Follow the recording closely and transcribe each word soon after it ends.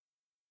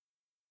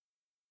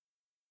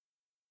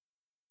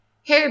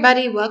Hey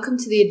everybody, welcome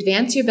to the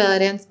Advance Your Belly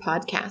Dance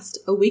podcast,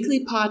 a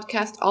weekly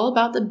podcast all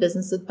about the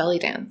business of belly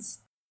dance.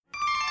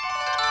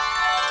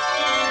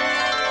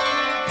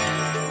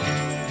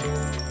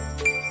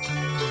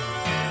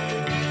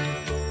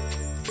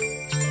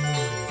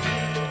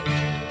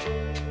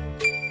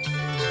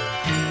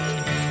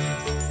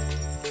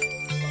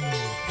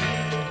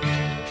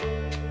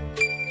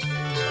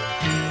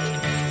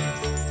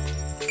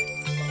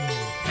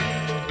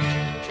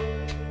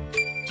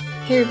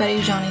 Hey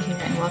everybody, Johnny here,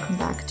 and welcome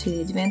back to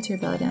the Advance Your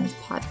Belly Dance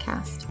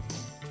podcast.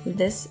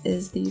 This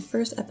is the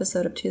first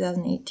episode of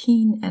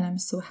 2018, and I'm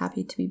so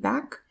happy to be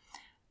back.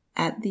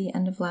 At the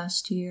end of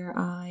last year,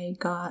 I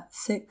got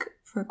sick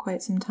for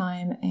quite some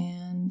time,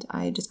 and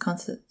I just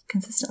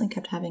consistently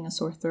kept having a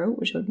sore throat,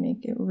 which would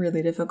make it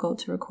really difficult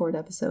to record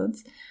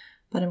episodes.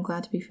 But I'm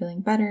glad to be feeling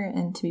better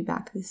and to be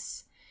back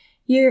this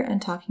year and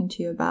talking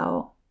to you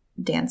about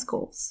dance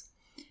goals.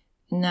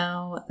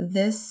 Now,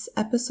 this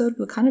episode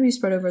will kind of be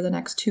spread over the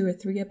next 2 or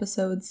 3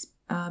 episodes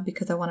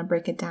because I want to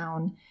break it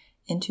down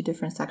into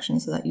different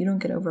sections so that you don't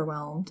get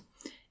overwhelmed.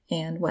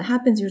 And what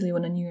happens usually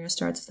when a new year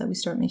starts is that we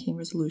start making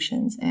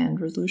resolutions, and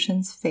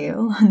resolutions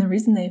fail. And the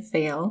reason they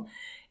fail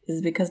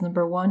is because,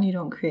 number one, you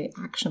don't create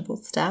actionable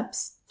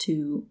steps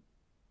to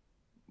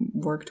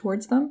work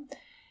towards them.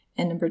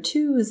 And number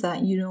two is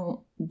that you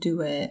don't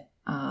do it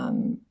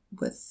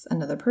with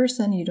another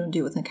person. You don't do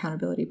it with an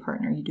accountability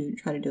partner. You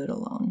try to do it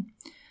alone.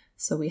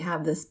 So we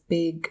have this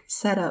big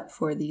setup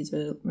for these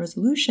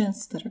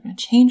resolutions that are going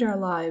to change our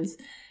lives.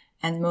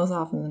 And most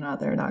often than not,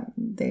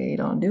 they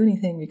don't do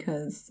anything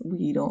because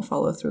we don't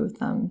follow through with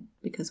them,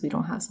 because we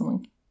don't have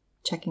someone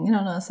checking in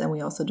on us, and we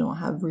also don't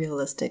have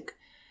realistic,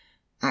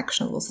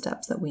 actionable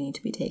steps that we need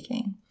to be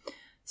taking.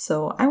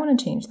 So I want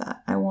to change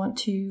that. I want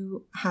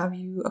to have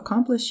you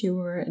accomplish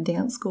your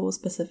dance goal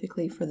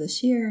specifically for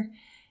this year.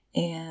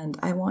 And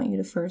I want you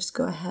to first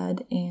go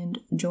ahead and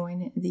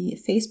join the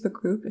Facebook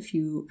group if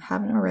you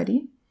haven't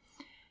already.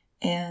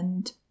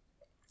 And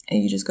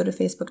you just go to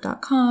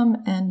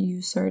facebook.com and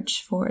you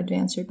search for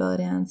Advance Your Belly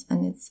Dance,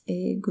 and it's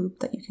a group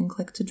that you can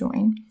click to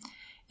join.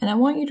 And I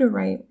want you to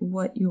write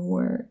what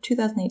your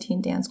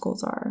 2018 dance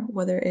goals are,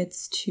 whether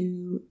it's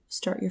to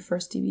start your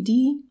first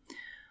DVD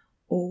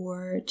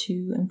or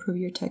to improve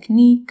your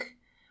technique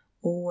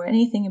or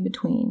anything in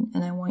between.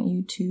 And I want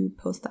you to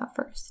post that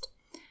first.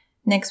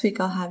 Next week,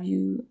 I'll have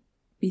you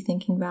be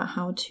thinking about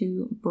how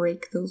to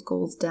break those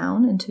goals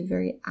down into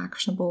very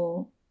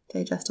actionable,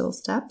 digestible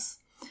steps.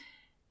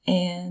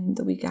 And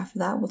the week after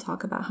that, we'll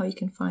talk about how you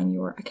can find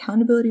your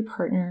accountability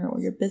partner or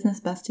your business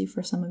bestie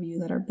for some of you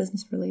that are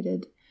business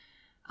related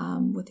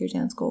with your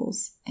dance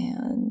goals,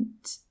 and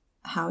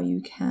how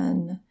you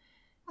can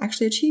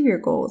actually achieve your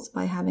goals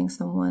by having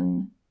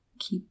someone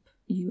keep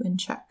you in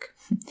check.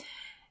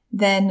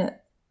 Then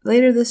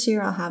later this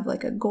year, I'll have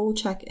like a goal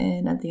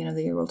check-in. At the end of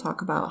the year, we'll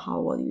talk about how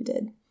well you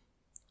did.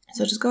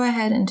 So just go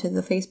ahead into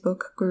the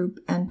Facebook group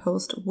and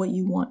post what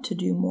you want to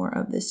do more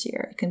of this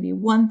year. It can be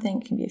one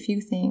thing, it can be a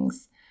few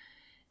things.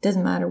 It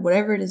doesn't matter,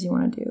 whatever it is you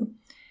want to do.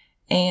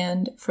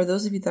 And for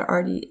those of you that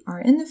already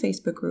are in the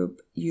Facebook group,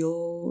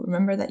 you'll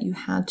remember that you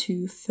had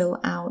to fill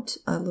out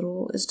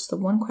it's just a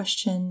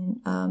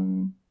 1-question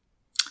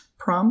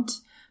prompt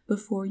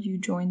before you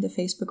join the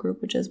Facebook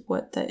group, which is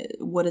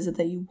what is it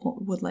that you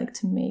would like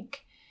to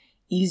make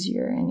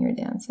easier in your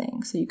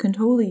dancing. So you can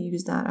totally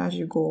use that as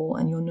your goal,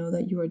 and you'll know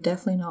that you are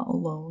definitely not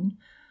alone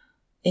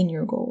in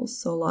your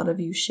goals. So a lot of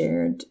you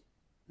shared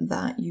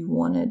that you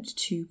wanted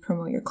to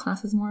promote your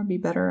classes more, be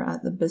better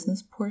at the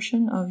business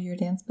portion of your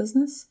dance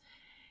business.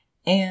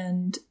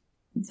 And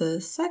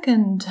the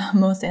second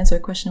most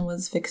answered question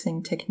was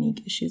fixing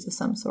technique issues of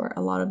some sort.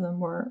 A lot of them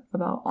were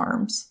about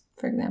arms,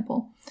 for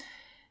example.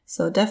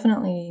 So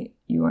definitely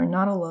you are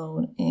not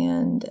alone,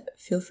 and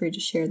feel free to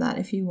share that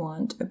if you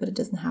want, but it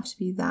doesn't have to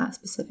be that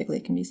specifically.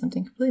 It can be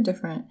something completely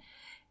different.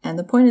 And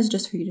the point is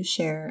just for you to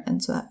share,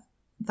 and so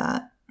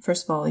that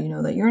first of all, you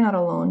know that you're not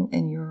alone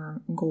in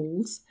your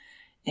goals.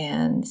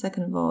 And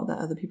second of all, that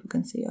other people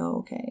can see, oh,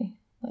 okay,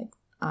 like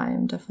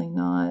I'm definitely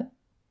not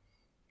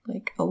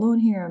like alone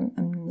here.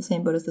 I'm in the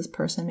same boat as this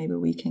person. Maybe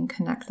we can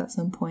connect at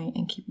some point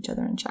and keep each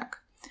other in check.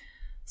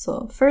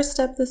 So first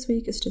step this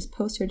week is just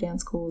post your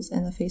dance goals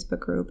in the Facebook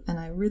group, and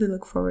I really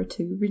look forward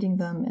to reading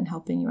them and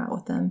helping you out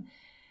with them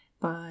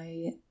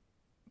by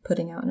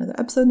putting out another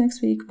episode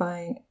next week,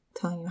 by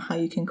telling you how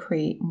you can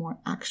create more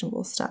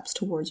actionable steps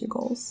towards your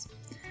goals.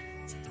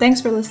 So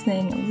thanks for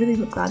listening. I'm really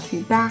glad to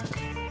be back,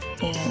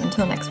 and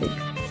until next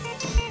week.